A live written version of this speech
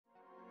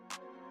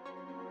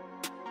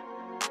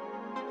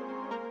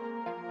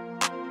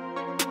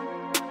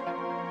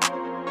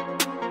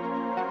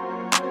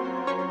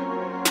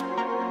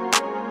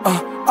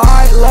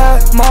I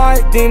let my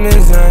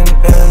demons in.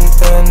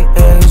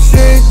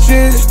 Shit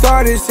just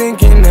started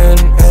sinking in.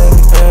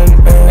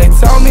 They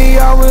told me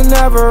I would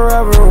never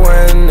ever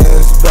win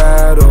this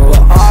battle,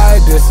 but I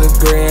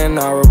disagree and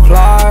I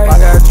reply, I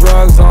got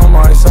drugs on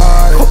my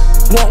side.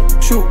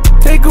 Won't you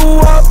take a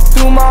walk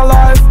through my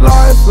life?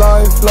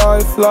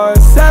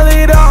 Sell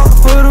it out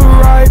for the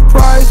right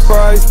price.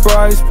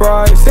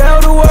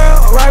 Sell the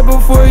world right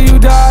before you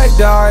die.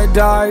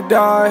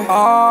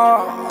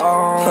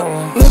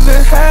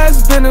 Living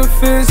has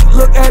benefits,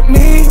 look at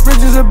me,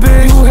 rich as a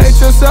bitch. You hate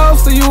yourself,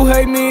 so you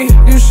hate me.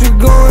 You should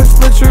go and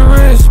split your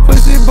wrist.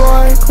 Pussy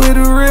boy, clear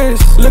the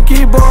wrist.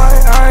 Looky boy,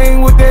 I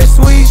ain't with that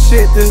sweet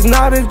shit. This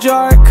not a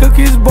jar of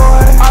cookies, boy.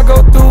 I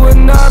go through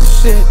enough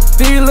shit.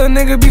 These little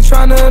niggas be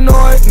tryna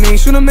annoy me.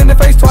 Shoot him in the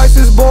face twice,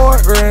 it's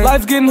boring.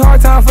 Life's getting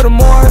hard, time for the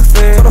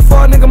morphine. So the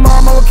fuck nigga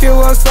mom, I will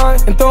kill her son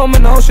and throw him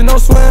in the ocean, no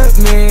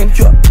swimming.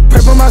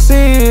 Pray for my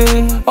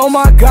scene. Oh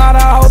my God,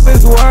 I hope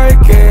it's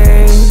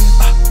working.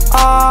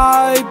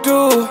 I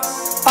do.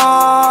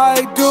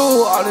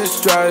 All this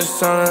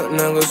stress on a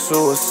nigga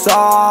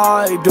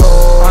suicidal.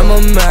 I'm a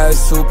mess,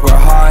 super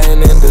high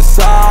and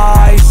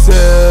indecisive.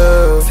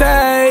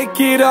 Take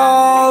it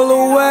all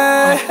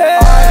away.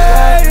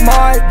 I let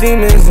my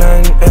demons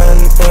in.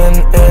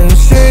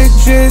 Shit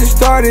just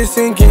started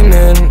sinking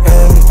in.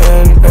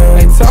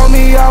 They told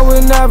me I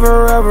would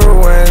never ever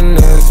win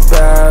this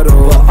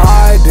battle, but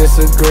I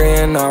disagree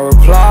and I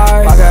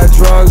reply, I got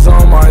drugs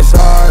on my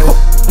side.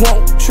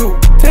 Won't you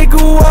take a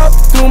walk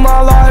through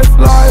my life?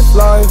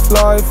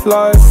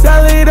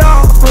 Sell it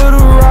out for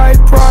the right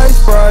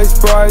price.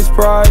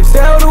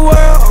 Sell the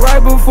world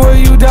right before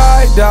you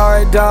die.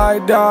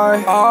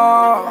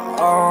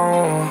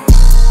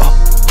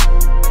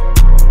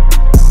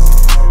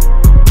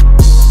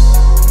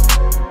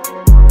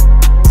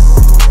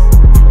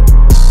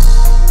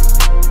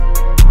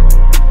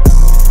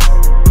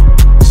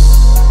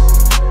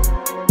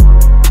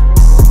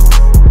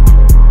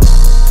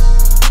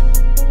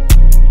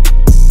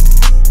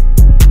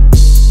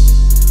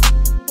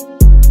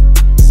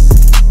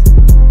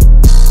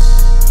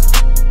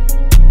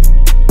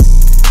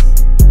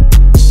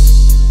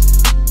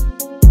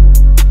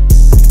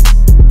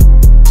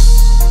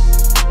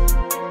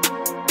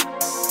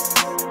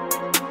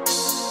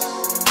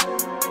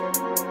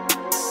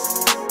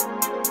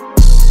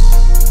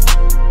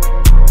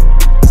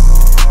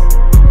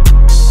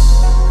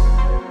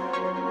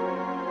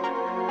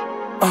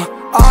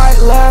 I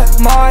let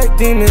my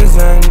demons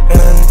in.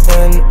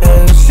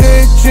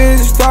 Shit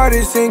just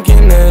started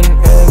sinking in.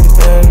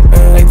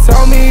 They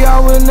told me I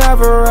would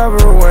never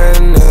ever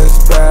win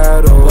this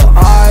battle, but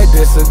I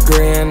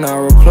disagree and I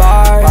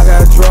reply, I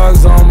got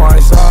drugs on my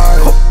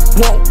side.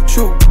 Won't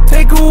you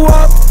take a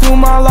walk through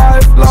my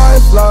life?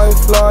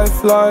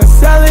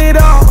 Sell it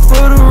out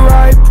for the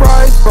right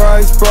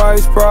price.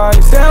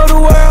 Sell the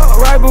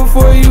world right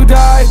before you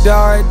die.